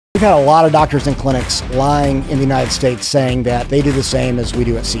We've had a lot of doctors and clinics lying in the United States saying that they do the same as we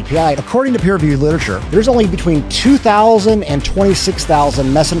do at CPI. According to peer-reviewed literature, there's only between 2,000 and 26,000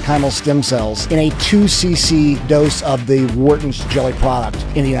 mesenchymal stem cells in a 2 cc dose of the Whartons Jelly product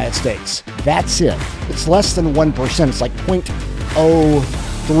in the United States. That's it. It's less than 1%. It's like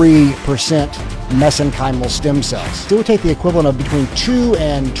 0.03% mesenchymal stem cells. It would take the equivalent of between 2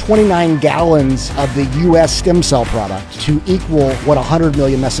 and 29 gallons of the US stem cell product to equal what 100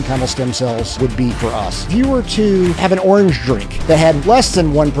 million mesenchymal stem cells would be for us. If you were to have an orange drink that had less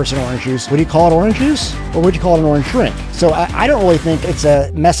than 1% orange juice, would you call it orange juice or would you call it an orange drink? So I don't really think it's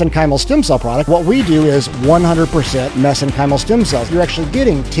a mesenchymal stem cell product. What we do is 100% mesenchymal stem cells. You're actually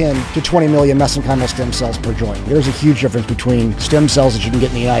getting 10 to 20 million mesenchymal stem cells per joint. There's a huge difference between stem cells that you can get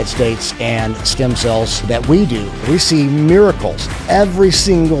in the United States and stem cells that we do. We see miracles every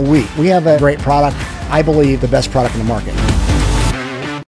single week. We have a great product. I believe the best product in the market.